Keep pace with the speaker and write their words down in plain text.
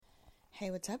Hey,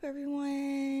 what's up,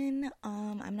 everyone?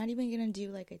 I'm not even gonna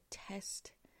do like a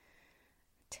test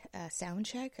sound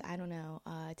check. I don't know,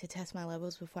 to test my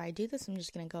levels before I do this. I'm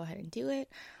just gonna go ahead and do it,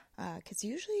 because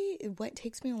usually what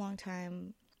takes me a long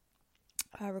time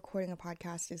recording a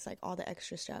podcast is like all the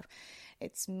extra stuff.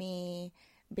 It's me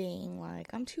being like,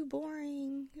 I'm too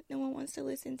boring, no one wants to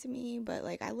listen to me, but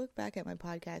like I look back at my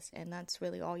podcast and that's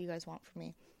really all you guys want from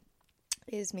me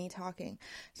is me talking.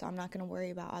 So I'm not going to worry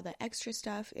about all the extra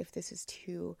stuff. If this is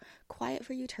too quiet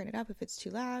for you, turn it up. If it's too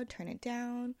loud, turn it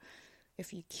down.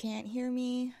 If you can't hear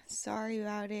me, sorry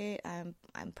about it. I'm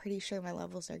pretty sure my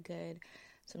levels are good,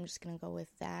 so I'm just going to go with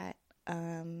that.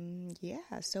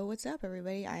 So what's up,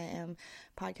 everybody? I am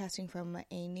podcasting from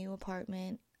a new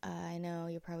apartment. I know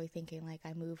you're probably thinking like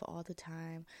I move all the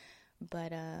time,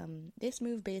 but this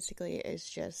move basically is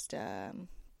just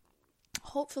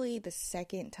hopefully the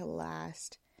second to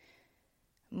last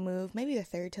move, maybe the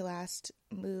third to last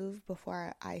move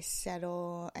before I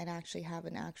settle and actually have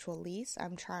an actual lease.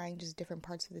 I'm trying just different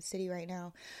parts of the city right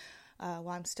now while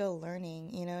I'm still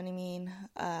learning, you know what I mean?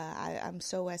 I'm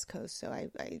so West Coast, so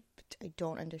I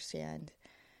don't understand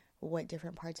what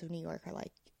different parts of New York are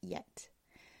like yet.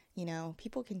 You know,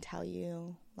 people can tell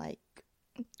you like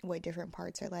what different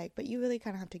parts are like, but you really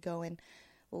kind of have to go and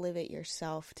live it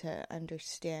yourself to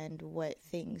understand what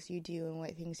things you do and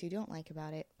what things you don't like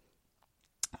about it.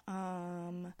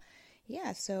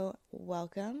 So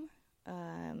welcome.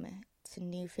 It's a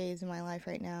new phase in my life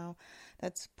right now.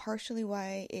 That's partially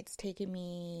why it's taken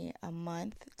me a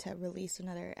month to release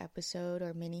another episode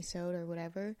or mini-sode or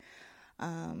whatever.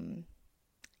 And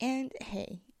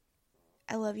hey,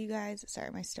 I love you guys.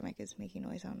 Sorry, my stomach is making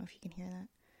noise. I don't know if you can hear that.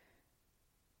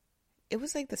 It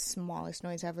was like the smallest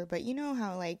noise ever, but you know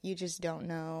how like you just don't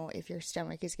know if your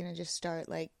stomach is gonna just start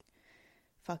like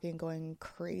fucking going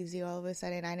crazy all of a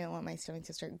sudden. I didn't want my stomach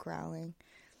to start growling.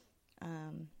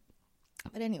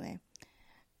 But anyway,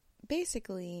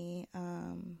 basically,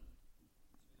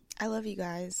 I love you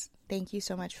guys. Thank you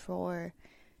so much for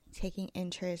taking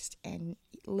interest and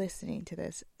listening to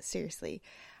this. Seriously,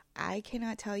 I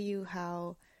cannot tell you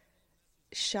how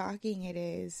shocking it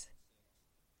is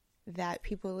that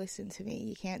people listen to me.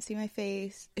 You can't see my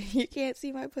face. You can't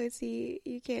see my pussy.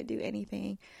 You can't do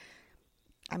anything.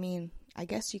 I mean, I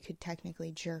guess you could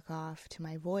technically jerk off to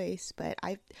my voice, but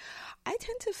I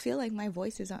tend to feel like my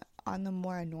voice is on the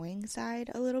more annoying side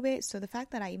a little bit. So the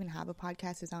fact that I even have a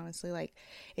podcast is honestly like,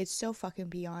 it's so fucking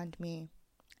beyond me.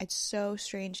 It's so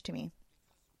strange to me.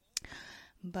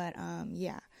 But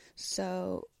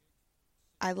so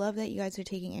I love that you guys are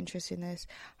taking interest in this.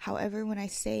 However, when I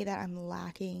say that I'm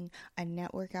lacking a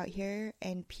network out here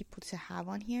and people to have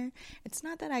on here, it's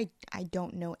not that I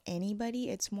don't know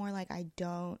anybody. It's more like I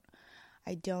don't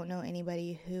know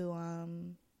anybody who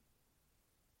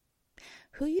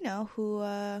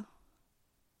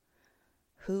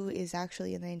is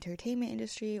actually in the entertainment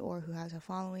industry or who has a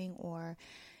following or,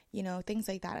 you know, things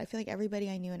like that. I feel like everybody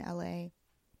I knew in LA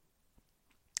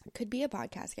could be a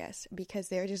podcast guest because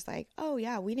they're just like, oh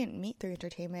yeah, we didn't meet through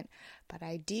entertainment, but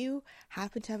I do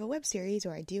happen to have a web series,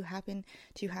 or I do happen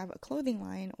to have a clothing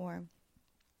line, or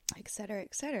etc.,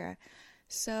 etc.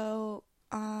 So,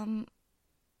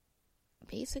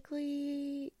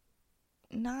 basically,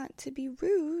 not to be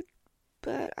rude,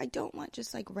 but I don't want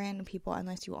just like random people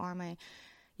unless you are my,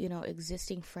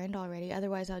 existing friend already.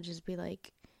 Otherwise, I'll just be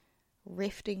like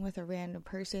rifting with a random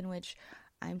person, which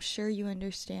I'm sure you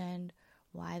understand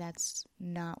why that's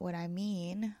not what I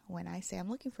mean when I say I'm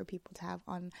looking for people to have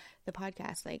on the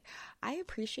podcast. Like, I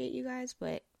appreciate you guys,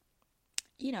 but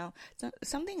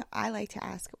something I like to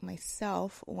ask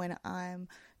myself when I'm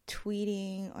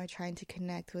tweeting or trying to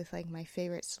connect with like my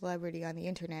favorite celebrity on the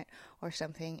internet or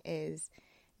something is,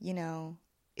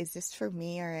 is this for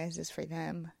me or is this for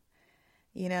them?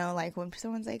 Like when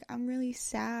someone's like, I'm really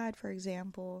sad, for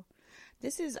example.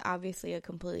 This is obviously a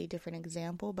completely different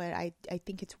example, but I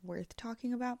think it's worth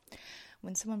talking about.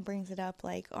 When someone brings it up,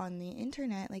 like, on the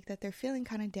internet, like, that they're feeling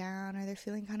kind of down, or they're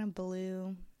feeling kind of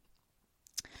blue,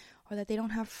 or that they don't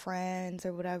have friends,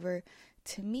 or whatever,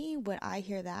 to me, what I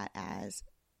hear that as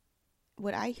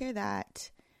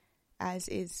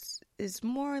is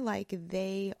more like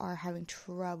they are having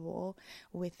trouble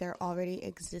with their already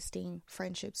existing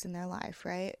friendships in their life,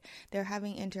 right? They're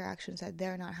having interactions that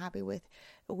they're not happy with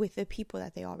the people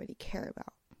that they already care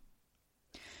about.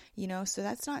 So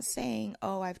that's not saying,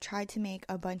 oh, I've tried to make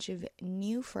a bunch of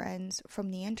new friends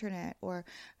from the internet or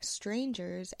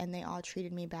strangers and they all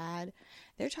treated me bad.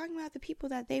 They're talking about the people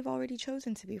that they've already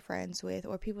chosen to be friends with,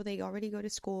 or people they already go to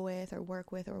school with or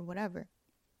work with or whatever.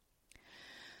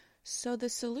 So the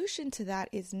solution to that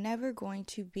is never going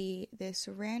to be this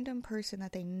random person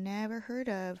that they never heard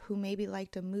of who maybe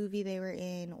liked a movie they were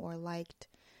in or liked,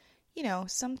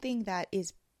 something that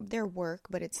is their work,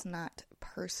 but it's not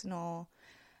personal,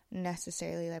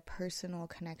 necessarily a personal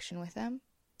connection with them.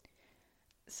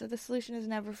 So the solution is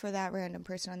never for that random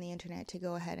person on the internet to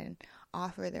go ahead and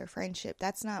offer their friendship.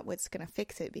 That's not what's going to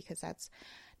fix it, because that's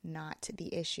not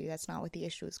the issue. That's not what the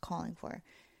issue is calling for.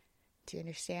 Do you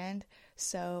understand?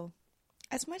 So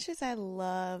as much as I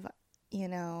love,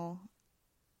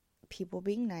 people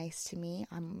being nice to me,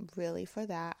 I'm really for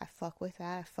that. I fuck with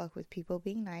that. I fuck with people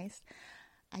being nice.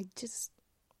 I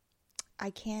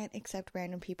can't accept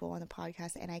random people on the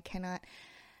podcast, and I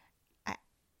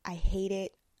hate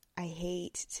it. I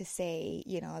hate to say,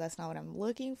 that's not what I'm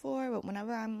looking for, but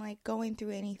whenever I'm like going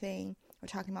through anything or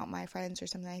talking about my friends or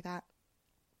something like that,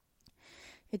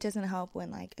 it doesn't help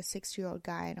when like a 60-year-old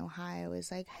guy in Ohio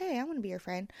is like, hey, I want to be your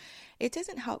friend. It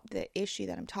doesn't help the issue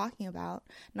that I'm talking about.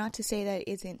 Not to say that it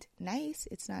isn't nice.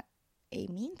 It's not a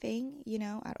mean thing,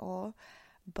 at all.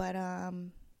 But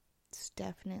it's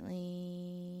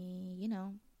definitely,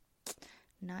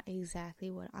 not exactly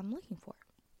what I'm looking for.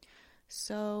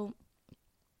 So,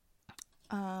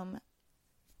 I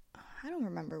don't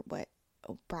remember what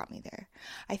brought me there.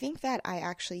 I think that I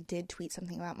actually did tweet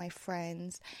something about my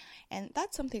friends, and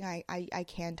that's something I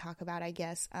can talk about, I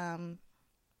guess.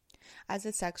 As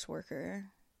a sex worker,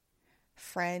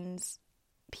 friends,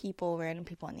 people, random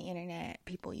people on the internet,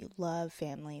 people you love,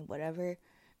 family, whatever,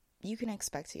 you can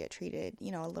expect to get treated,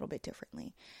 a little bit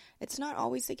differently. It's not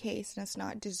always the case, and it's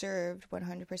not deserved,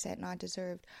 100% not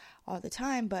deserved all the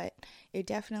time, but it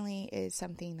definitely is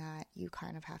something that you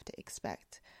kind of have to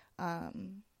expect.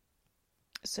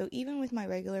 So even with my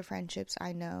regular friendships,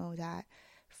 I know that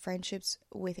friendships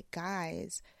with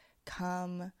guys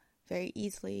come very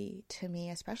easily to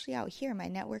me, especially out here. My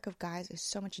network of guys is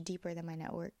so much deeper than my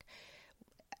network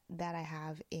that I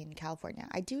have in California.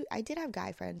 I did have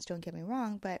guy friends, don't get me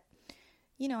wrong, but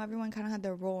everyone kind of had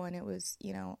their role, and it was,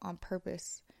 on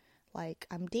purpose. Like,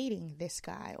 I'm dating this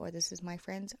guy, or this is my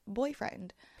friend's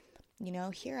boyfriend.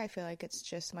 Here I feel like it's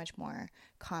just much more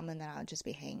common that I'll just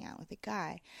be hanging out with a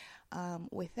guy.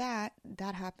 With that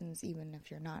happens even if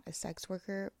you're not a sex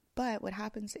worker. But what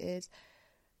happens is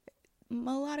a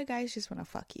lot of guys just want to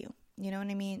fuck you. You know what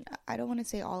I mean? I don't want to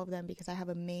say all of them, because I have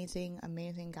amazing,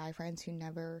 amazing guy friends who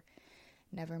never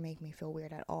make me feel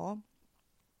weird at all.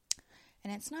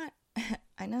 And it's not,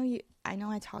 I know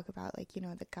I talk about like,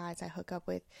 the guys I hook up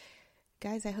with,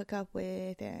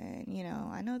 and,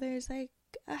 I know there's like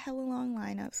a hella long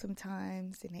lineup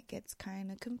sometimes, and it gets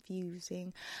kind of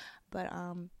confusing, but,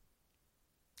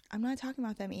 I'm not talking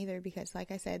about them either, because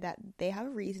like I said, that they have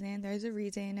a reason. There's a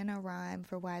reason and a rhyme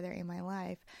for why they're in my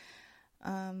life.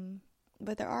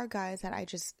 But there are guys that I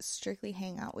just strictly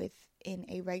hang out with in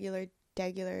a regular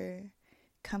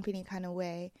company kind of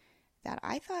way, that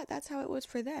I thought that's how it was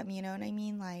for them. You know what I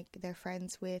mean? Like, they're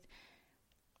friends with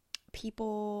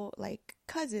people like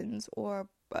cousins, or,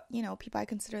 people I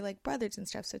consider like brothers and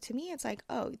stuff. So to me, it's like,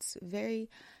 oh, it's very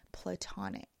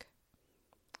platonic.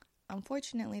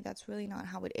 Unfortunately, that's really not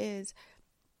how it is.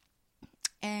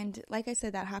 And like I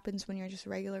said, that happens when you're just a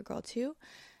regular girl too.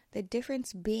 The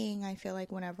difference being, I feel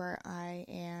like whenever I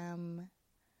am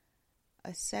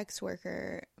a sex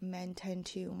worker, men tend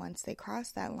to, once they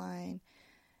cross that line,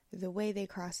 the way they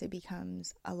cross it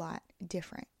becomes a lot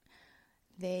different.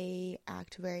 They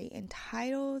act very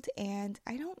entitled, and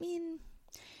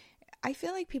I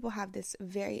feel like people have this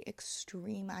very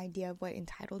extreme idea of what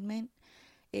entitlement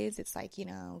is. It's like,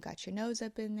 got your nose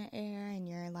up in the air, and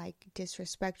you're like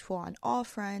disrespectful on all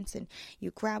fronts, and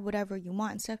you grab whatever you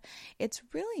want and stuff. It's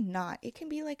really not. It can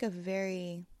be like a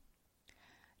very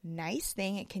nice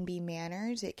thing. It can be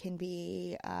manners. It can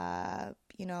be,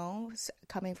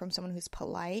 coming from someone who's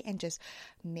polite and just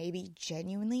maybe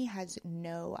genuinely has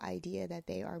no idea that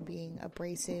they are being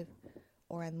abrasive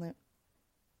or I'm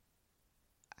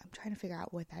trying to figure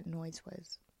out what that noise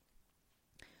was.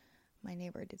 My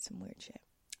neighbor did some weird shit.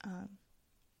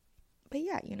 But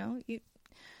yeah,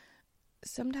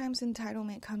 sometimes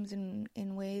entitlement comes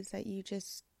in ways that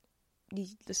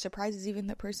the surprises even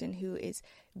the person who is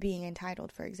being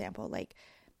entitled, for example. Like,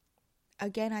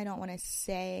 again, I don't want to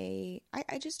say,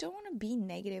 I just don't want to be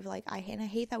negative. Like, I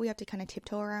hate that we have to kind of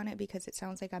tiptoe around it, because it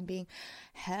sounds like I'm being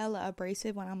hella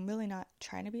abrasive when I'm really not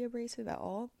trying to be abrasive at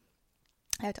all.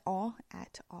 At all.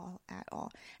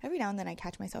 Every now and then I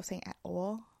catch myself saying at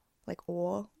all, like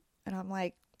all, and I'm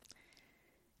like,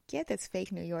 get this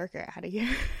fake New Yorker out of here.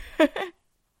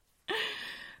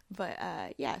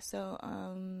 But yeah, so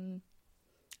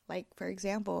Like, for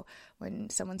example, when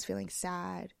someone's feeling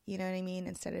sad, you know what I mean?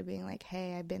 Instead of being like,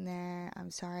 hey, I've been there,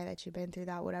 I'm sorry that you've been through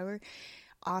that, whatever,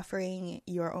 offering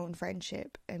your own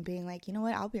friendship and being like, you know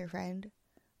what, I'll be your friend.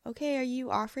 Okay, are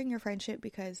you offering your friendship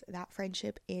because that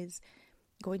friendship is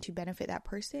going to benefit that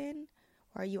person?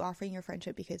 Or are you offering your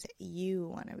friendship because you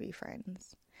want to be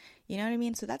friends? You know what I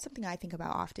mean? So that's something I think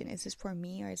about often. Is this for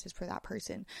me or is this for that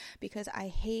person? Because I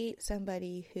hate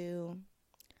somebody who,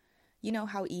 you know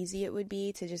how easy it would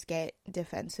be to just get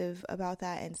defensive about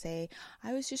that and say,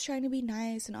 I was just trying to be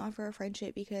nice and offer a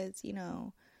friendship because, you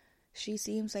know, she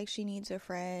seems like she needs a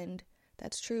friend.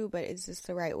 That's true, but is this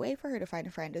the right way for her to find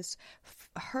a friend? Is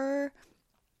her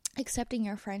accepting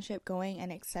your friendship going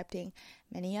and accepting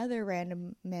many other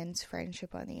random men's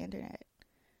friendship on the internet?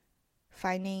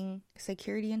 Finding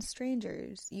security in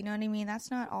strangers. You know what I mean?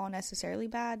 That's not all necessarily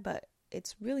bad, but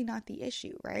it's really not the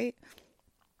issue, right?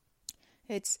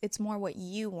 It's more what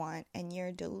you want, and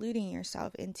you're deluding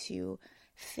yourself into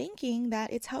thinking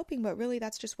that it's helping, but really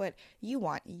that's just what you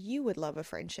want. You would love a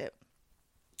friendship,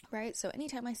 right? So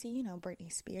anytime I see, you know,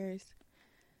 Britney Spears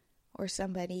or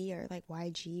somebody, or like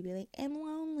YG, be like, I'm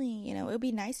lonely, you know, it would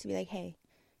be nice to be like, hey,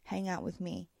 hang out with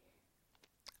me.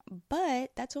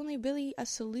 But that's only really a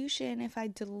solution if I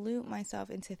dilute myself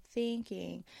into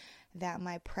thinking that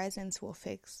my presence will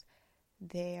fix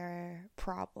their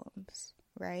problems,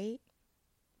 right?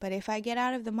 But if I get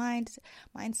out of the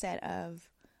mindset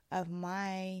of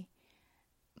my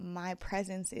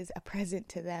presence is a present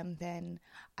to them, then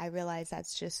I realize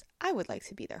that's just, I would like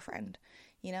to be their friend,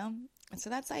 you know? And so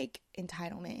that's like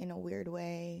entitlement in a weird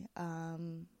way,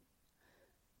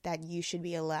 that you should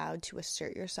be allowed to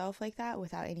assert yourself like that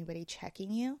without anybody checking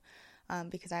you.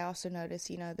 Because I also notice,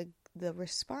 you know, the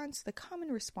common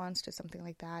response to something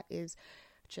like that is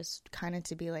just kind of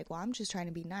to be like, well, I'm just trying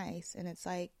to be nice. And it's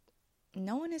like,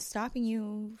 no one is stopping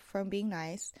you from being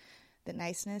nice. The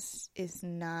niceness is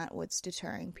not what's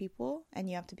deterring people. And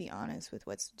you have to be honest with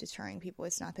what's deterring people.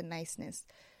 It's not the niceness.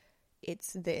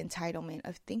 It's the entitlement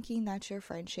of thinking that your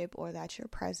friendship or that your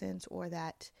presence or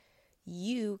that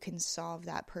you can solve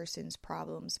that person's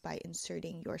problems by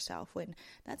inserting yourself, when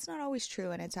that's not always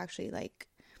true. And it's actually like,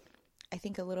 I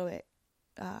think a little bit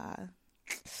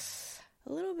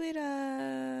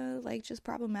like just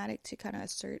problematic to kind of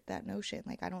assert that notion.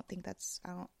 Like, I don't think that's,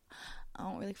 I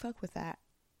don't really fuck with that.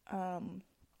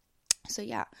 So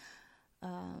yeah.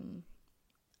 And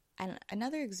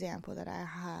another example that I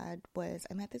had was,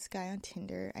 I met this guy on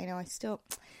Tinder. I know I'm still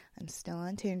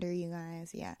on Tinder, you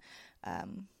guys. Yeah.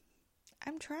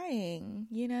 I'm trying,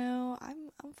 you know,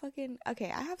 I'm fucking,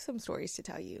 okay, I have some stories to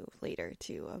tell you later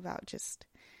too about just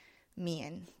me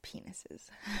and penises.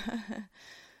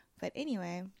 But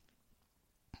anyway,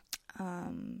 I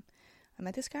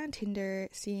met this guy on Tinder.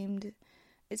 It seemed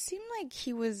like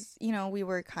he was, you know, we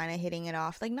were kind of hitting it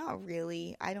off. Like, not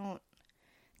really.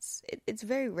 It's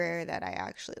very rare that I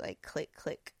actually like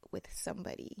click with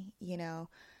somebody, you know.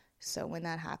 So when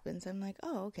that happens, I'm like,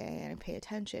 oh, okay, and I pay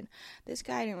attention. This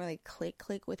guy, I didn't really click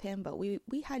with him, but we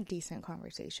had decent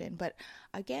conversation. But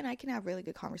again, I can have really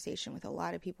good conversation with a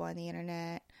lot of people on the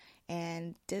internet,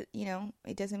 and you know,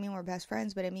 it doesn't mean we're best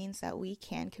friends, but it means that we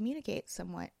can communicate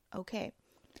somewhat okay.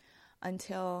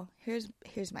 Until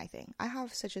here's my thing. I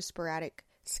have such a sporadic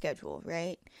schedule,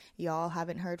 right? Y'all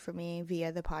haven't heard from me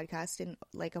via the podcast in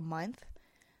like a month,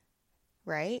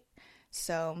 right?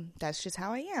 So that's just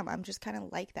how I am. I'm just kind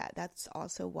of like that. That's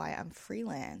also why I'm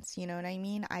freelance. You know what I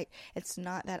mean? It's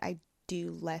not that I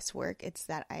do less work. It's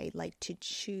that I like to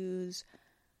choose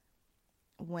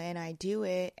when I do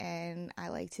it, and I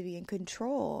like to be in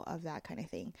control of that kind of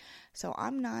thing. So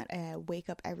I'm not a wake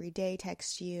up every day,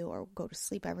 text you, or go to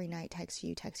sleep every night, text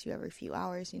you every few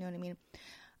hours. You know what I mean?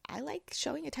 I like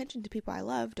showing attention to people I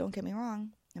love. Don't get me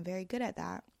wrong. I'm very good at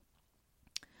that.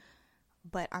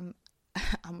 But I'm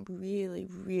really,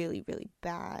 really, really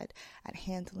bad at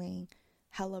handling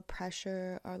hella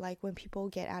pressure, or like when people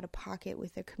get out of pocket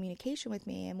with their communication with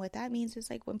me. And what that means is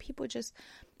like when people just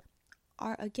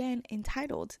are, again,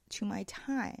 entitled to my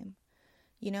time.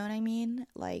 You know what I mean?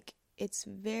 Like, it's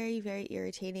very, very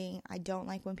irritating. I don't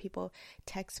like when people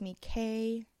text me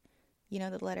K, you know,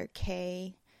 the letter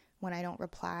K, when I don't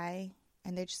reply,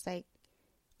 and they're just like,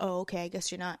 oh, okay, I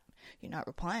guess you're not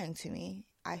replying to me.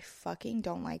 I fucking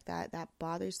don't like that. That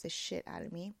bothers the shit out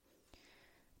of me.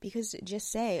 Because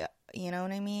just say, you know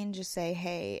what I mean? Just say,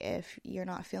 hey, if you're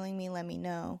not feeling me, let me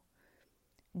know.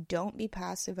 Don't be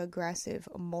passive aggressive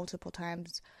multiple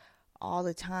times all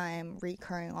the time,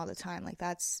 recurring all the time. Like,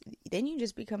 then you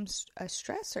just become a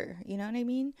stressor. You know what I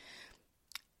mean?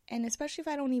 And especially if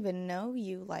I don't even know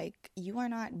you, like, you are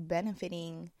not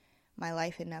benefiting my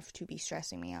life enough to be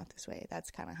stressing me out this way.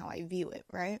 That's kind of how I view it,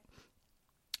 right?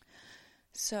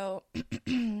 So,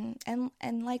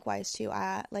 and likewise too,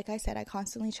 like I said, I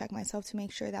constantly check myself to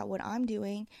make sure that what I'm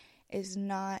doing is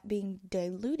not being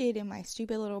diluted in my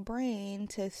stupid little brain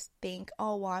to think,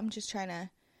 oh, well, I'm just trying to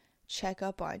check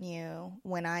up on you,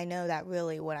 when I know that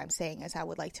really what I'm saying is I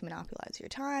would like to monopolize your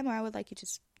time, or I would like you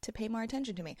just to pay more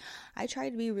attention to me. I try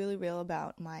to be really real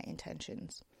about my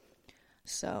intentions.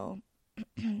 So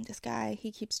this guy,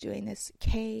 he keeps doing this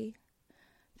K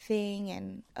thing,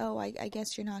 and oh, I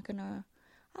guess you're not gonna,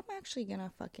 I'm actually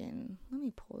gonna fucking, let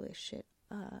me pull this shit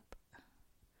up.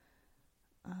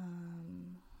 Let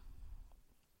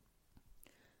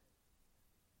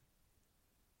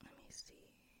me see.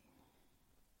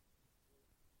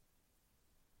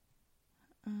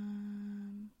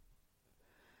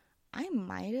 I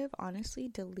might have honestly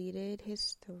deleted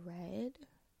his thread,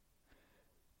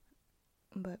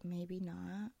 but maybe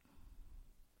not.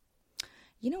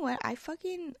 You know what? I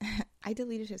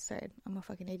deleted his thread. I'm a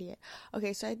fucking idiot.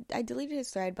 Okay, so I deleted his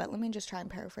thread, but let me just try and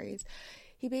paraphrase.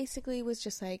 He basically was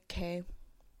just like, okay,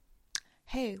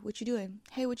 hey, what you doing?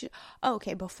 Hey, oh,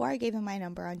 okay, before I gave him my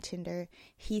number on Tinder,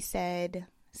 he said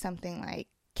something like,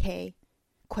 K,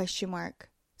 question mark,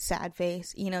 sad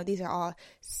face. You know, these are all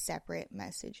separate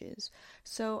messages.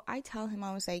 So I tell him,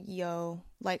 I was like, yo,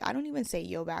 like, I don't even say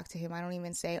yo back to him. I don't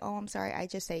even say, oh, I'm sorry. I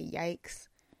just say yikes.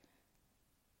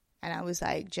 And I was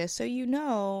like, just so you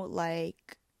know,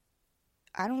 like,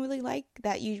 I don't really like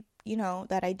that you know,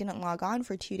 that I didn't log on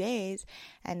for 2 days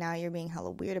and now you're being hella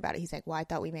weird about it. He's like, well, I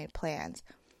thought we made plans.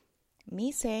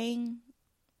 Me saying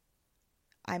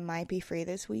I might be free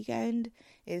this weekend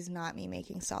is not me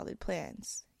making solid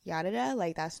plans. Yada da,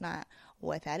 like, that's not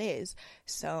what that is.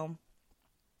 So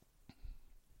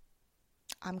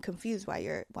I'm confused why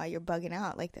you're bugging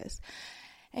out like this.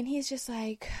 And he's just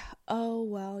like, oh,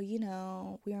 well, you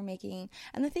know, we were making,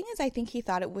 and the thing is, I think he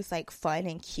thought it was like fun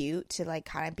and cute to like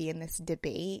kind of be in this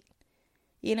debate,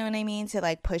 you know what I mean, to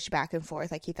like push back and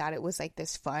forth. Like, he thought it was like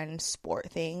this fun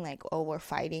sport thing, like, oh, we're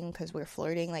fighting because we're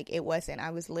flirting. Like, it wasn't.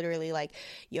 I was literally like,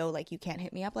 yo, like, you can't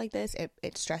hit me up like this.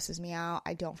 It stresses me out.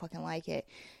 I don't fucking like it.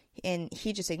 And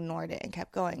he just ignored it and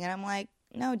kept going. And I'm like,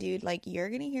 no, dude, like, you're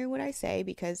gonna hear what I say,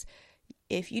 because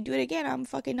if you do it again, I'm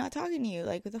fucking not talking to you.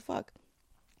 Like, what the fuck?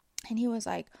 And he was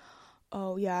like,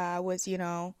 oh, yeah, I was, you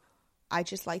know, I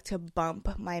just like to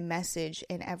bump my message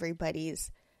in everybody's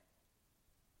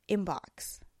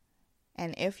inbox.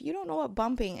 And if you don't know what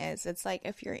bumping is, it's like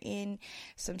if you're in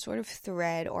some sort of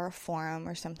thread or a forum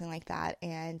or something like that,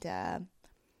 and,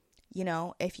 you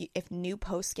know, if new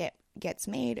posts gets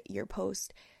made, your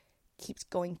post keeps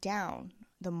going down.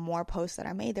 The more posts that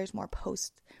are made, there's more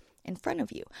posts in front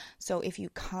of you. So if you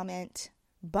comment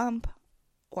bump,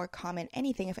 or comment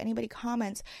anything, if anybody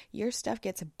comments, your stuff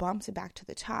gets bumped back to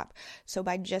the top. So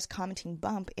by just commenting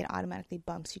bump, it automatically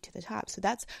bumps you to the top. So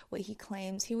that's what he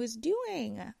claims he was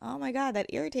doing. Oh my God, that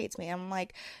irritates me. I'm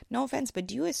like, no offense, but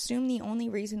do you assume the only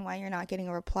reason why you're not getting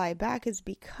a reply back is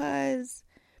because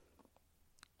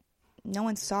no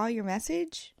one saw your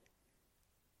message?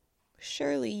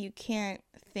 Surely you can't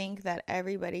think that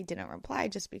everybody didn't reply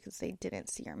just because they didn't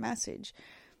see your message.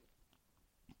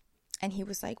 And he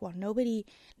was like, well, nobody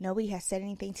has said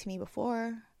anything to me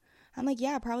before. I'm like,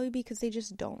 yeah, probably because they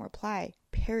just don't reply.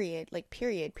 Period. Like,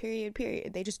 period.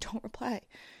 They just don't reply.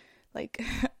 Like,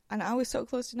 and I was so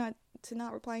close to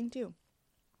not replying too.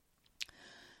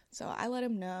 So I let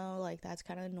him know, like, that's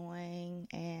kind of annoying.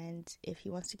 And if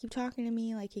he wants to keep talking to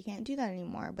me, like, he can't do that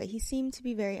anymore. But he seemed to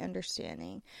be very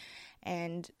understanding.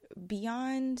 And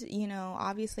beyond, you know,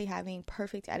 obviously having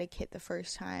perfect etiquette the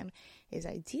first time is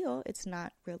ideal, it's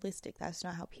not realistic. That's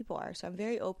not how people are. So I'm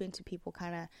very open to people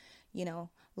kind of, you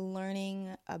know,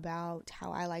 learning about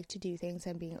how I like to do things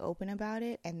and being open about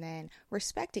it, and then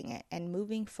respecting it and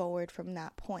moving forward from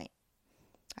that point.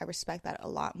 I respect that a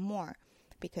lot more,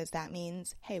 because that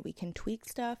means, hey, we can tweak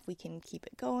stuff, we can keep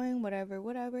it going,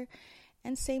 whatever.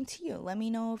 And same to you. Let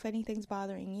me know if anything's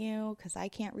bothering you, because I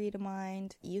can't read a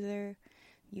mind either.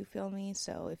 You feel me?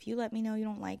 So if you let me know you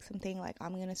don't like something, like,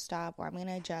 I'm going to stop, or I'm going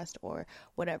to adjust, or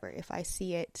whatever, if I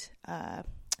see it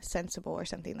sensible or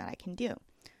something that I can do.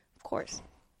 Of course.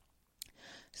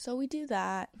 So we do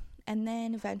that. And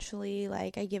then eventually,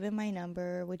 like, I give him my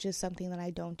number, which is something that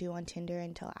I don't do on Tinder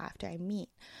until after I meet.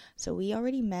 So we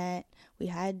already met. We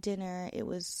had dinner. It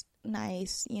was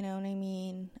nice. You know what I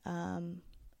mean?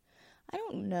 I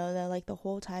don't know, though, like, the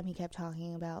whole time he kept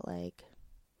talking about, like,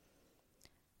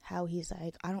 how he's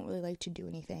like, I don't really like to do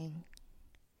anything.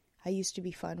 I used to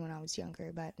be fun when I was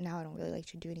younger, but now I don't really like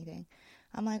to do anything.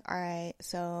 I'm like, all right,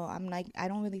 so I'm like, I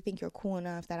don't really think you're cool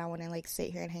enough that I want to like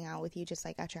sit here and hang out with you just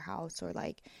like at your house, or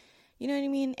like, you know what I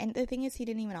mean? And the thing is, he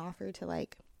didn't even offer to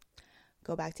like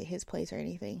go back to his place or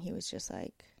anything. He was just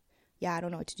like, yeah, I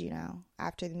don't know what to do now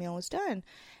after the meal was done.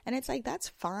 And it's like, that's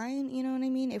fine, you know what I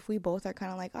mean? If we both are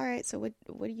kind of like, all right, so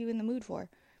what are you in the mood for?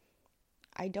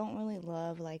 I don't really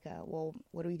love like well,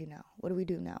 what do we do now? What do we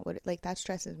do now? What, like, that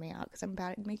stresses me out because I'm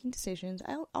bad at making decisions.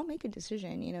 I'll make a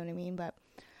decision, you know what I mean? But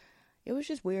it was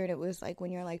just weird. It was like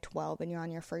when you're like 12 and you're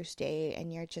on your first date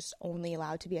and you're just only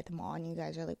allowed to be at the mall, and you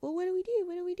guys are like, well, what do we do?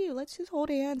 What do we do? Let's just hold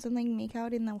hands and like make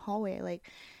out in the hallway. Like,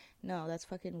 no, that's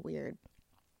fucking weird.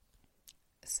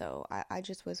 So I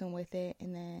just wasn't with it.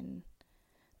 And then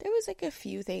there was like a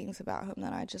few things about him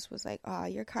that I just was like,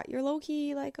 you're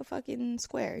low-key like a fucking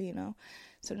square, you know?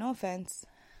 So no offense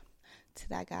to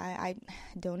that guy. I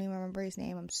don't even remember his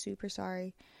name. I'm super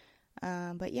sorry.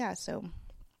 But yeah, so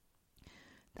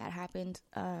that happened.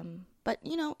 But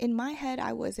you know, in my head,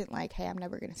 I wasn't like, hey, I'm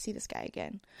never gonna see this guy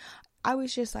again. I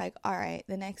was just like, all right,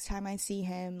 the next time I see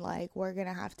him, like, we're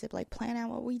gonna have to like plan out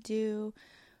what we do.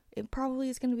 It probably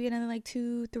is going to be another like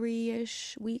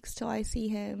 2-3-ish weeks till I see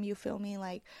him, you feel me?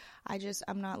 Like,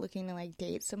 I'm not looking to like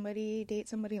date somebody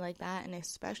like that. And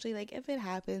especially like if it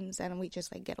happens and we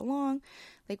just like get along,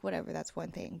 like whatever, that's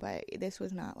one thing. But this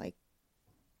was not like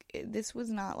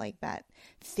that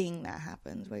thing that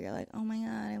happens where you're like, oh my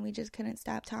God, and we just couldn't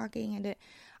stop talking. And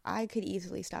I could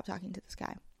easily stop talking to this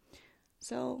guy.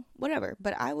 So whatever,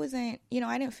 but I wasn't, you know,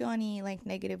 I didn't feel any like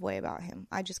negative way about him.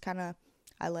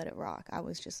 I let it rock. I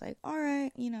was just like, all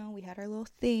right, you know, we had our little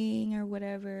thing or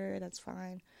whatever. That's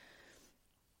fine.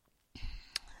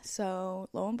 So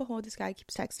lo and behold, this guy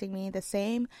keeps texting me the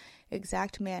same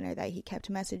exact manner that he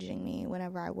kept messaging me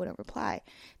whenever I wouldn't reply.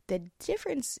 The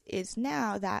difference is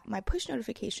now that my push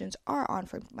notifications are on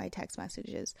for my text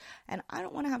messages, and I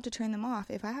don't want to have to turn them off.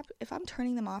 If I'm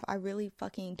turning them off, I really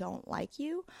fucking don't like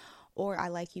you, or I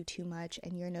like you too much,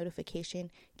 and your notification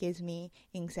gives me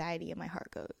anxiety and my heart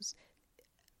goes.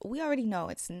 We already know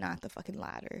it's not the fucking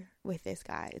latter with this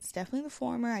guy. It's definitely the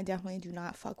former. I definitely do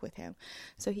not fuck with him.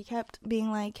 So he kept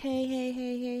being like,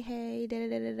 hey, da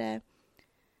da da da.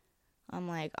 I'm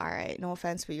like, all right, no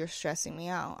offense, but you're stressing me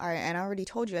out. All right, and I already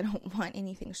told you I don't want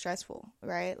anything stressful,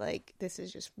 right? Like, this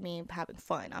is just me having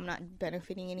fun. I'm not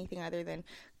benefiting anything other than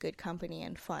good company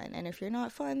and fun. And if you're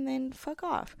not fun, then fuck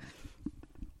off.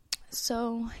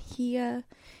 So he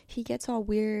gets all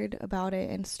weird about it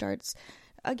and starts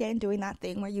again doing that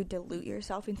thing where you dilute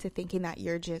yourself into thinking that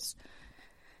you're just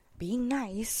being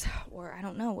nice, or I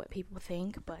don't know what people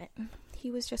think, but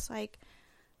he was just like,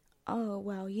 oh,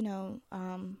 well, you know,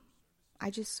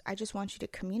 I just want you to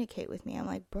communicate with me. I'm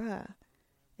like, bruh,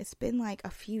 it's been like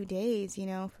a few days, you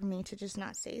know, for me to just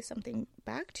not say something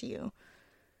back to you.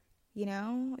 You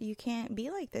know, you can't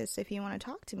be like this if you want to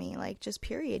talk to me, like, just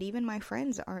period. Even my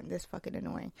friends aren't this fucking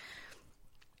annoying,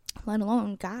 let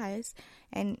alone guys.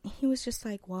 And he was just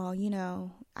like, well, you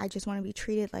know, I just want to be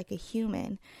treated like a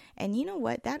human. And you know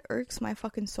what, that irks my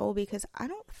fucking soul, because I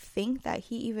don't think that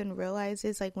he even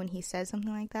realizes, like, when he says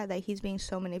something like that he's being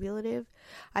so manipulative.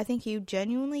 I think he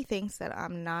genuinely thinks that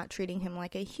I'm not treating him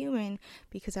like a human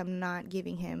because I'm not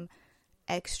giving him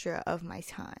extra of my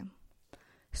time.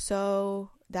 So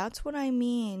that's what I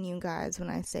mean, you guys, when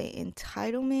I say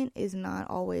entitlement is not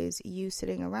always you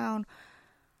sitting around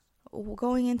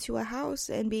going into a house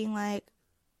and being like,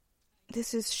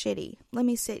 this is shitty, let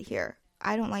me sit here,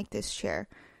 I don't like this chair,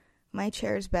 my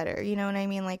chair is better. You know what I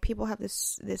mean? Like, people have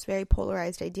this very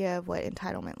polarized idea of what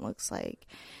entitlement looks like.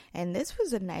 And this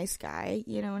was a nice guy,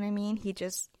 you know what I mean? He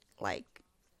just, like,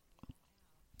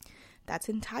 that's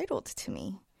entitled to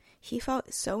me. He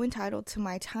felt so entitled to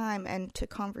my time and to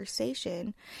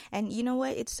conversation. And you know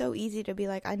what? It's so easy to be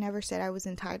like, I never said I was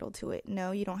entitled to it.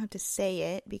 No, you don't have to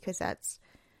say it, because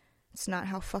it's not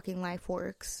how fucking life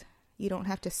works. You don't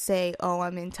have to say, oh,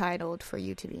 I'm entitled for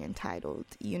you to be entitled.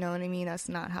 You know what I mean? That's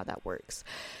not how that works.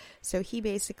 So he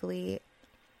basically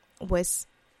was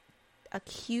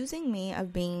accusing me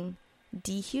of being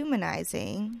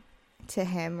dehumanizing to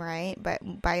him, right?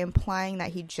 But by implying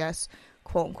that he just,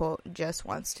 quote unquote, just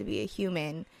wants to be a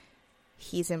human,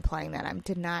 he's implying that I'm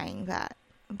denying that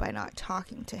by not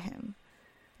talking to him.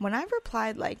 When I've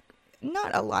replied, like,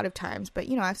 not a lot of times, but,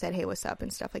 you know, I've said, hey, what's up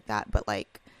and stuff like that, but,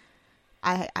 like,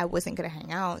 I wasn't gonna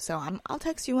hang out, so I'll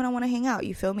text you when I want to hang out,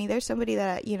 you feel me? There's somebody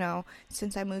that, you know,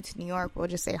 since I moved to New York, we'll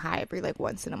just say hi every, like,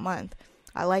 once in a month.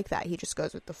 I like that. He just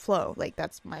goes with the flow. Like,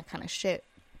 that's my kind of shit.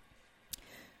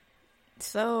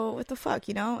 So what the fuck,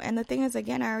 you know? And the thing is,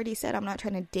 again, I already said I'm not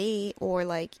trying to date, or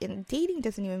like, and dating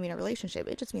doesn't even mean a relationship.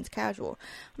 It just means casual.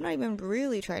 I'm not even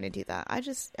really trying to do that.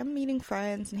 I'm meeting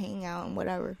friends and hanging out and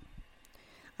whatever.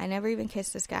 I never even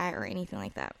kissed this guy or anything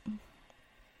like that.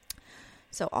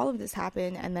 So all of this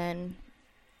happened, and then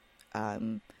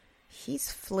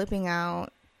he's flipping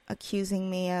out, accusing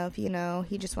me of, you know,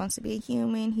 he just wants to be a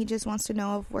human. He just wants to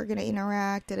know if we're going to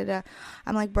interact. Da, da, da.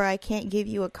 I'm like, bro, I can't give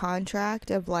you a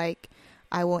contract of like,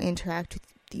 I will interact with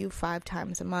you 5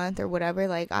 times a month or whatever.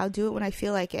 Like, I'll do it when I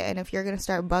feel like it. And if you're going to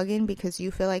start bugging because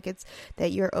you feel like it's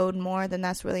that you're owed more, then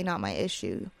that's really not my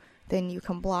issue. Then you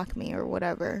can block me or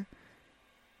whatever.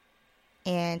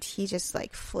 And he just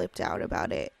like flipped out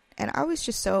about it. And I was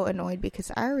just so annoyed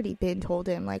because I already been told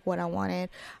him like what I wanted.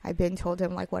 I've been told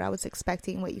him like what I was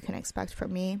expecting, what you can expect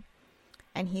from me.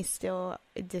 And he still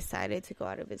decided to go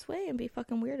out of his way and be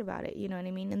fucking weird about it. You know what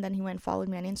I mean? And then he went and followed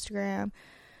me on Instagram.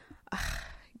 Ugh,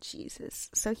 Jesus.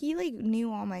 So he like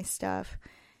knew all my stuff.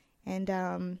 And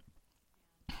I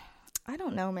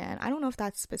don't know, man. I don't know if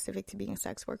that's specific to being a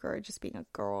sex worker or just being a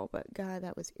girl. But God,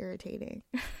 that was irritating.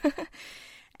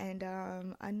 And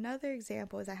another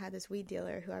example is I had this weed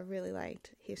dealer who I really liked.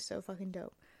 He's so fucking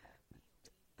dope.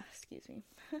 Excuse me.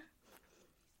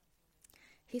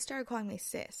 He started calling me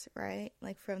sis, right?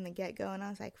 Like from the get-go. And I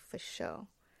was like, for sure.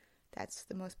 That's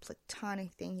the most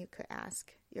platonic thing you could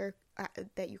ask.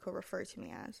 That you could refer to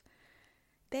me as.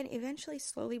 Then eventually,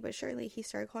 slowly but surely, he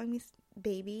started calling me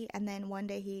baby. And then one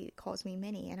day he calls me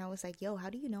Minnie. And I was like, yo,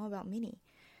 how do you know about Minnie?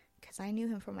 Because I knew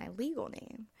him from my legal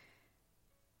name.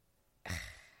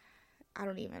 I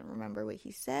don't even remember what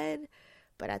he said,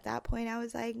 but at that point I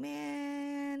was like,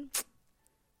 man,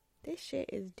 this shit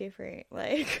is different.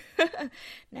 Like,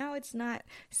 now it's not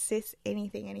sis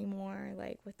anything anymore.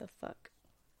 Like, what the fuck?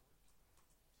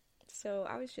 So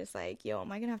I was just like, yo,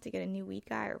 am I gonna have to get a new weed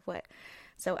guy or what?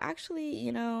 So actually,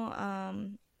 you know,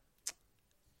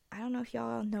 I don't know if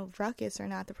y'all know Ruckus or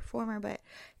not, the performer, but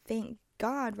thank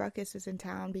God Ruckus is in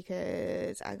town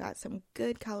because I got some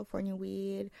good California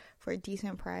weed for a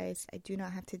decent price. I do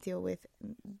not have to deal with,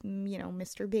 you know,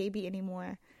 Mr. Baby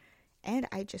anymore. And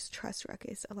I just trust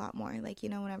Ruckus a lot more. Like, you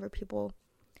know, whenever people...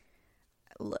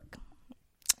 Look,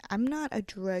 I'm not a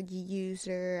drug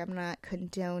user. I'm not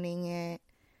condoning it.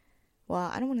 Well,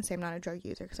 I don't want to say I'm not a drug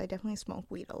user because I definitely smoke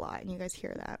weed a lot and you guys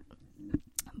hear that.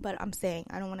 But I'm saying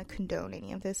I don't want to condone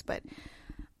any of this. But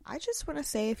I just want to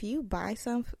say if you buy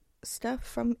some stuff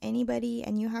from anybody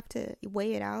and you have to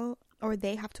weigh it out, or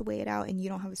they have to weigh it out and you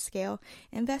don't have a scale,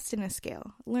 invest in a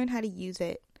scale. Learn how to use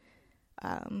it,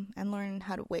 and learn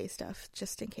how to weigh stuff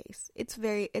just in case. It's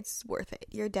worth it.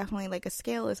 You're definitely, like, a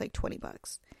scale is like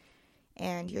 $20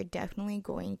 and you're definitely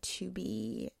going to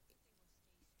be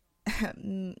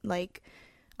like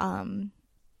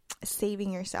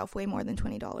saving yourself way more than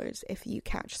 $20 if you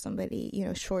catch somebody, you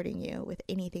know, shorting you with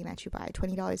anything that you buy.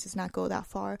 $20 does not go that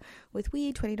far with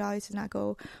weed. $20 does not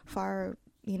go far,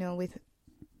 you know,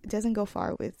 doesn't go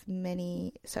far with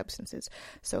many substances.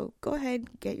 So go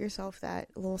ahead, get yourself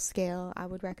that little scale. I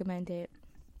would recommend it.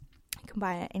 You can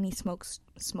buy it at any smoke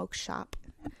shop,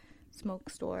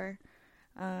 smoke store.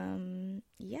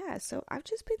 Yeah, so I've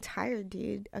just been tired,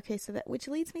 dude. Okay, so which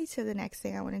leads me to the next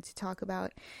thing I wanted to talk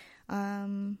about.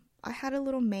 I had a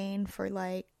little main for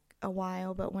like a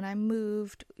while, but when I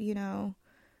moved, you know,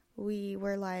 we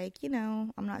were like, you know,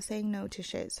 I'm not saying no to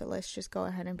shit, so let's just go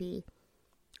ahead and be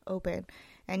open.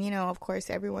 And, you know, of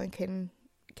course, everyone can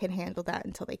handle that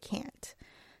until they can't.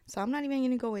 So I'm not even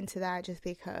going to go into that just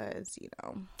because, you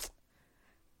know,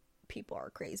 people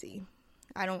are crazy.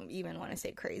 I don't even want to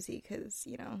say crazy because,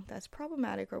 you know, that's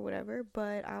problematic or whatever,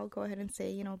 but I'll go ahead and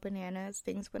say, you know, bananas.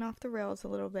 Things went off the rails a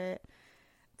little bit.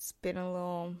 It's been a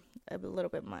little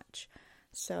bit much.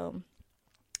 So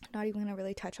not even going to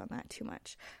really touch on that too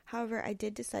much. However, I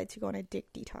did decide to go on a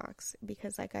dick detox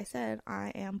because, like I said,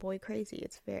 I am boy crazy.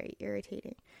 It's very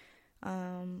irritating.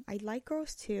 I like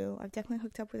girls too. I've definitely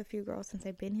hooked up with a few girls since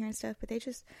I've been here and stuff, but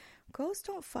girls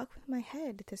don't fuck with my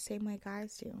head the same way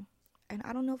guys do. And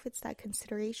I don't know if it's that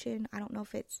consideration. I don't know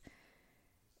if it's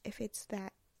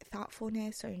that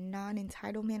thoughtfulness or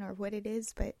non-entitlement or what it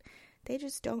is, but they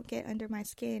just don't get under my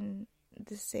skin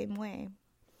the same way.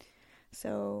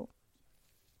 So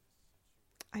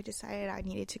I decided I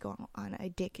needed to go on a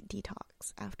dick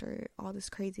detox after all this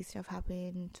crazy stuff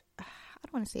happened. I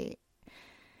don't want to say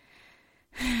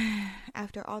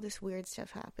after all this weird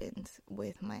stuff happened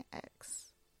with my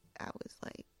ex. I was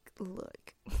like,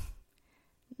 look,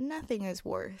 nothing is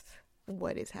worth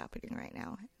what is happening right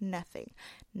now.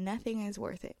 Nothing is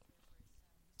worth it.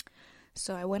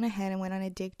 So I went ahead and went on a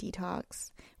dick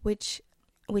detox, which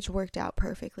which worked out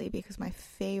perfectly because my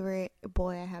favorite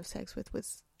boy I have sex with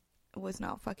was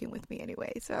not fucking with me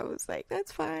anyway. So I was like,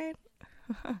 that's fine.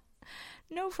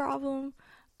 No problem.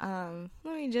 Let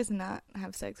me just not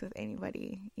have sex with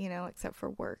anybody, except for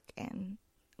work and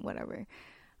whatever.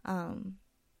 And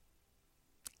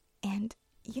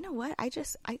you know what? I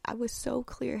was so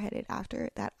clear-headed after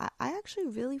that. I actually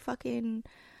really fucking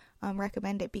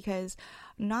recommend it, because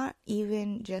not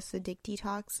even just the dick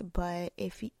detox, but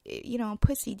if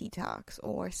pussy detox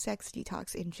or sex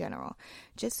detox in general,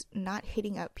 just not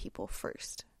hitting up people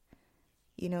first.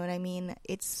 You know what I mean?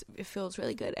 It feels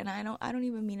really good, and I don't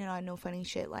even mean it on no funny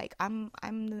shit. Like I'm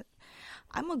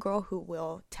a girl who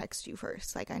will text you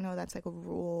first. Like I know that's like a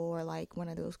rule, or like one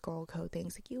of those girl code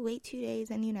things. Like you wait 2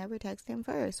 days and you never text him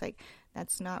first. Like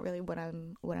that's not really what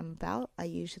I'm about. I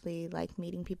usually like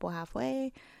meeting people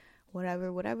halfway,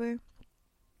 whatever.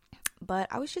 But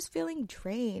I was just feeling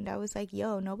drained. I was like,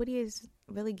 yo, nobody is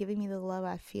really giving me the love.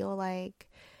 I feel like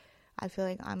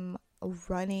I'm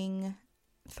running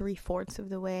 3/4 of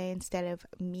the way instead of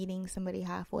meeting somebody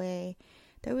halfway.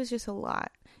 There was just a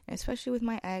lot, and especially with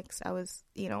my ex, I was,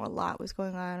 a lot was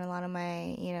going on. A lot of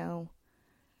my,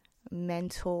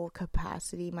 mental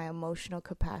capacity, my emotional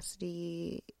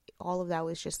capacity, all of that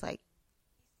was just like,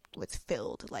 was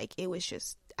filled. Like it was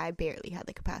just, I barely had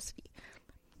the capacity.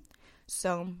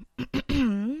 So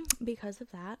because of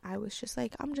that, I was just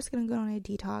like, I'm just gonna go on a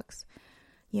detox,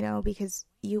 because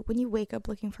when you wake up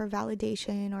looking for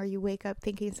validation, or you wake up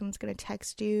thinking someone's gonna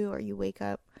text you, or you wake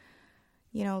up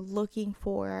looking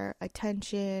for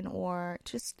attention, or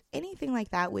just anything like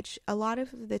that, which a lot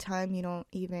of the time you don't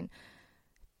even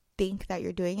think that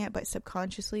you're doing it, but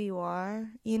subconsciously you are.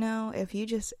 If you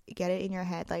just get it in your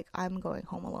head, like, I'm going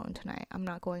home alone tonight, I'm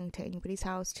not going to anybody's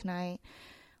house tonight,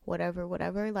 whatever,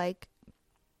 like,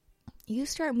 you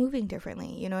start moving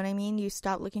differently. You know what I mean? You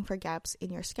stop looking for gaps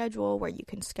in your schedule where you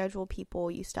can schedule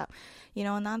people. You stop,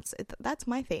 and that's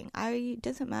my thing.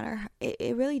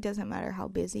 It really doesn't matter how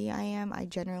busy I am. I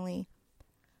generally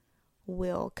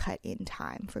will cut in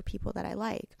time for people that I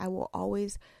like. I will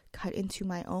always cut into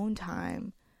my own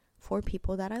time for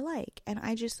people that I like. And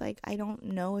I just, like, I don't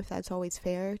know if that's always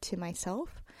fair to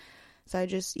myself. So I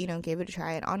just, gave it a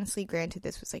try. And honestly, granted,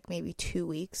 this was like maybe 2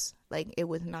 weeks. Like, it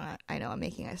was not, I know I'm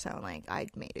making it sound like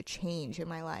I'd made a change in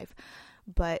my life.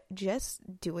 But just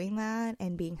doing that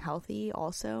and being healthy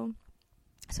also.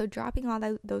 So dropping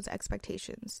all those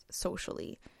expectations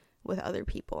socially with other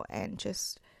people, and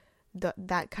just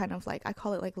that kind of, like, I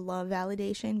call it like love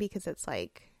validation, because it's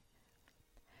like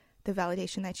the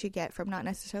validation that you get from not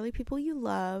necessarily people you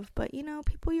love, but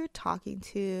people you're talking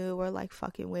to, or like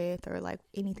fucking with, or like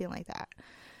anything like that,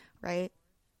 right?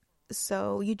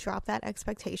 So you drop that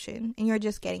expectation and you're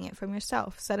just getting it from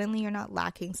yourself. Suddenly you're not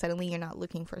lacking, suddenly you're not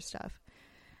looking for stuff,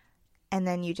 and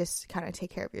then you just kind of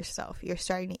take care of yourself. You're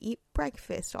starting to eat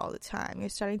breakfast all the time, you're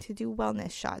starting to do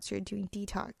wellness shots, you're doing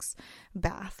detox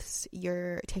baths,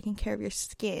 you're taking care of your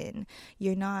skin,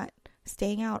 you're not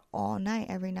staying out all night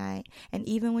every night, and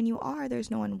even when you are, there's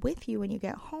no one with you when you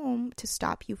get home to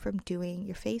stop you from doing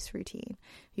your face routine.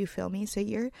 You feel me? So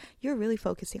you're really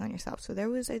focusing on yourself. So there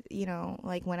was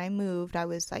like when I moved, I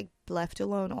was like left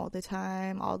alone all the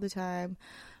time.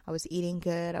 I was eating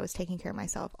good, I was taking care of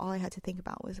myself. All I had to think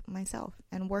about was myself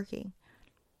and working.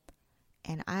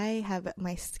 And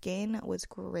my skin was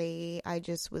great. I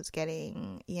just was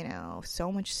getting,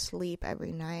 so much sleep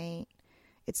every night.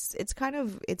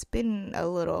 It's been a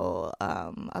little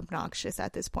obnoxious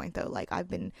at this point, though. Like, I've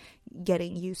been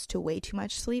getting used to way too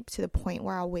much sleep, to the point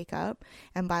where I'll wake up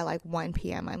and by like 1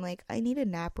 p.m. I'm like, I need a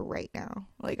nap right now.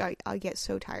 Like, I'll get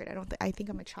so tired. I think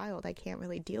I'm a child. I can't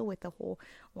really deal with the whole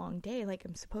long day like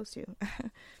I'm supposed to.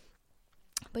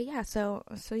 But yeah, so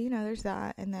there's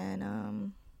that. And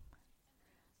then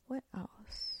what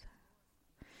else?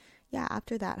 Yeah,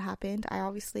 after that happened, I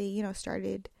obviously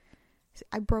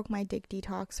I broke my dick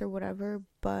detox or whatever,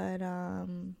 but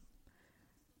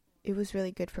it was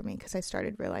really good for me, because I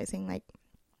started realizing, like,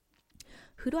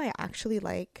 who do I actually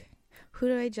like? Who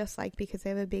do I just like because they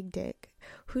have a big dick?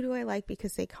 Who do I like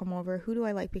because they come over? Who do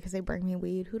I like because they bring me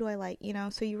weed? Who do I like?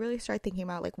 So you really start thinking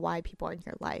about, like, why people are in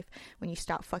your life when you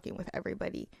stop fucking with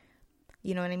everybody.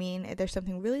 You know what I mean? There's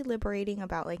something really liberating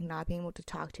about, like, not being able to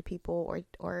talk to people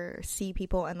or see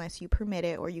people unless you permit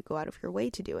it or you go out of your way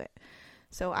to do it.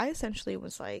 So I essentially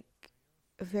was, like,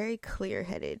 very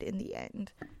clear-headed in the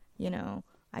end.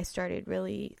 I started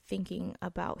really thinking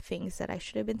about things that I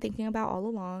should have been thinking about all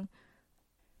along,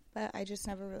 but I just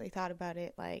never really thought about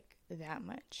it, like, that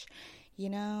much.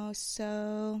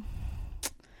 So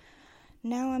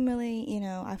now I'm really,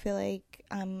 I feel like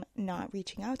I'm not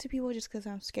reaching out to people just because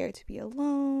I'm scared to be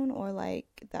alone, or like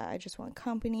that I just want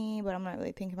company, but I'm not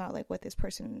really thinking about like what this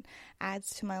person adds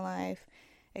to my life,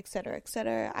 etc.,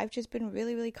 etc. I've just been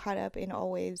really, really caught up in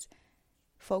always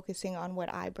focusing on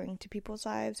what I bring to people's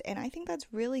lives, and I think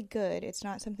that's really good. It's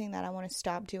not something that I want to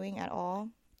stop doing at all.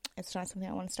 It's not something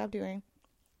I want to stop doing,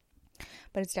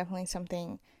 but it's definitely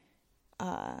something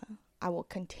I will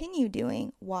continue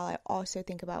doing while I also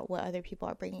think about what other people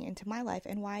are bringing into my life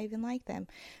and why I even like them.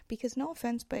 Because no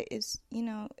offense, but is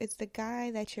the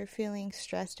guy that you're feeling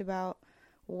stressed about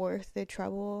worth the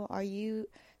trouble? Are you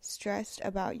stressed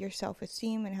about your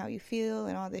self-esteem and how you feel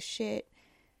and all this shit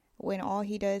when all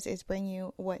he does is bring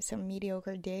you some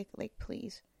mediocre dick? Like,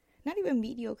 please. Not even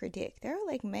mediocre dick. There are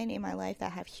like men in my life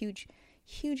that have huge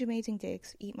amazing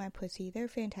dicks. Eat my pussy. They're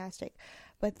fantastic.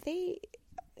 But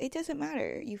it doesn't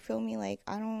matter. You feel me? Like,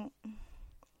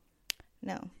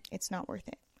 no, it's not worth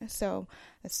it. So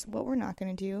that's what we're not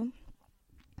going to do.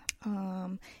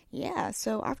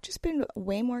 So I've just been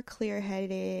way more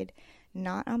clear-headed,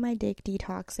 not on my dick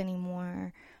detox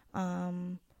anymore.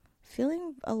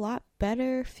 Feeling a lot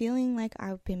better, feeling like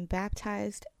I've been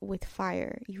baptized with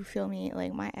fire. You feel me?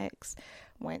 Like, my ex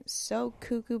went so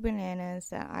cuckoo bananas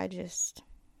that I just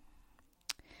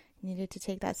needed to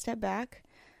take that step back.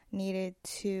 Needed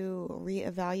to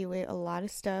reevaluate a lot of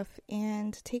stuff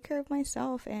and take care of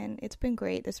myself, and it's been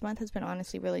great. This month has been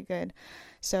honestly really good.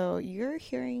 So you're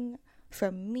hearing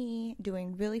from me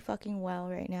doing really fucking well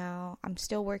right now. I'm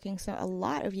still working, so a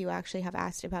lot of you actually have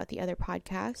asked about the other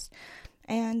podcast,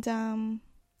 and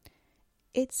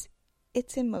it's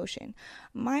in motion.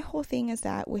 My whole thing is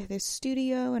that with this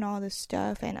studio and all this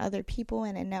stuff and other people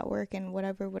and a network and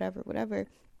whatever,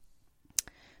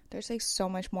 there's like so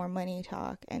much more money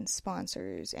talk and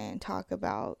sponsors and talk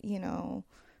about,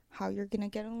 how you're going to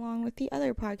get along with the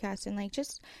other podcasts, and like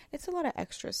just, it's a lot of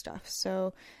extra stuff.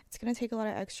 So it's going to take a lot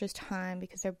of extra time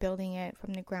because they're building it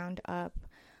from the ground up.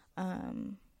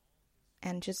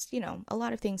 And just, a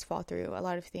lot of things fall through. A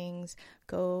lot of things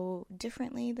go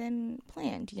differently than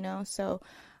planned, So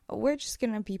we're just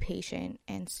going to be patient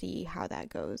and see how that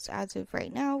goes. As of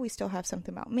right now, we still have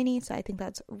something about Minnie, so I think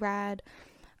that's rad.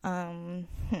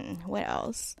 What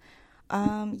else?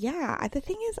 The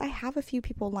thing is, I have a few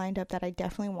people lined up that I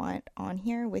definitely want on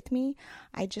here with me.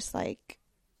 I just like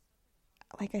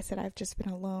I said, I've just been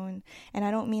alone, and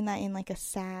I don't mean that in like a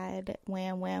sad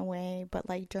wham way, but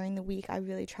like during the week I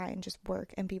really try and just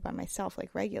work and be by myself like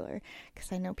regular,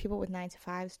 because I know people with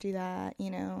 9-to-5s do that.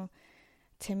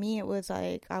 To me it was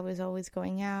like I was always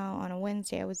going out on a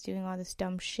Wednesday. I was doing all this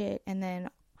dumb shit, and then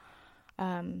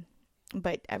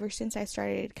but ever since I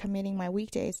started committing my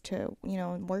weekdays to,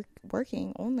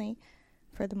 working only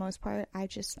for the most part, I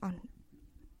just,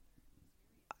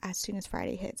 as soon as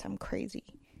Friday hits, I'm crazy.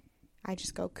 I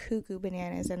just go cuckoo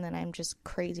bananas, and then I'm just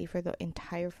crazy for the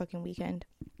entire fucking weekend.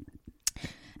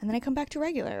 And then I come back to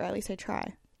regular, or at least I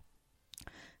try.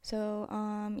 So,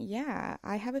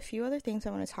 I have a few other things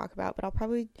I want to talk about, but I'll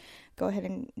probably go ahead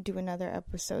and do another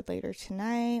episode later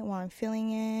tonight while I'm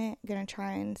feeling it. I'm gonna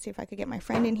try and see if I could get my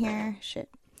friend in here. Shit.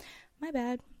 My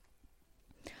bad.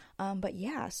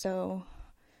 So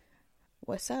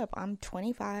what's up? I'm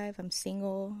 25. I'm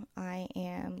single. I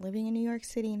am living in New York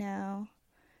City now.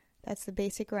 That's the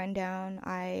basic rundown.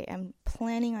 I am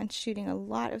planning on shooting a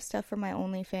lot of stuff for my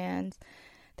OnlyFans.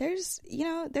 There's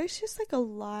just like a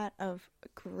lot of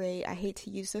great, I hate to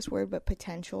use this word, but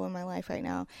potential in my life right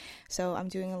now. So I'm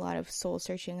doing a lot of soul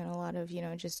searching and a lot of,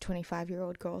 just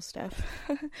 25-year-old girl stuff,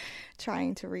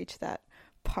 trying to reach that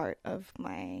part of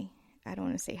my, I don't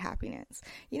want to say happiness.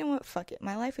 You know what? Fuck it.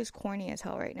 My life is corny as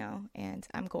hell right now, and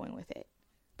I'm going with it.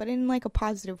 But in like a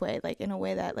positive way, like in a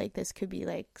way that like this could be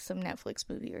like some Netflix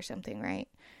movie or something, right?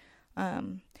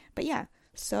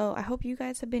 So I hope you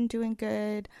guys have been doing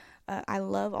good. I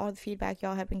love all the feedback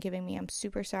y'all have been giving me. I'm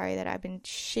super sorry that I've been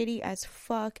shitty as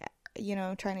fuck,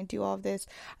 trying to do all of this.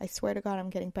 I swear to God, I'm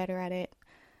getting better at it.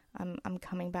 I'm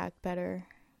coming back better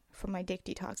from my dick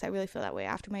detox. I really feel that way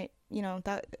after my,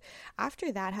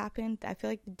 after that happened. I feel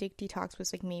like the dick detox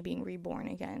was like me being reborn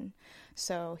again.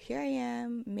 So here I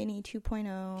am, Minnie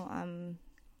 2.0.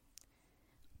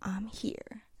 I'm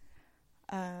here.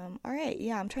 Alright,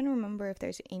 I'm trying to remember if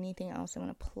there's anything else I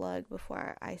want to plug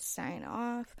before I sign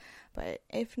off, but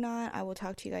if not, I will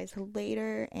talk to you guys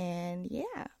later, and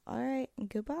alright,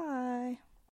 goodbye.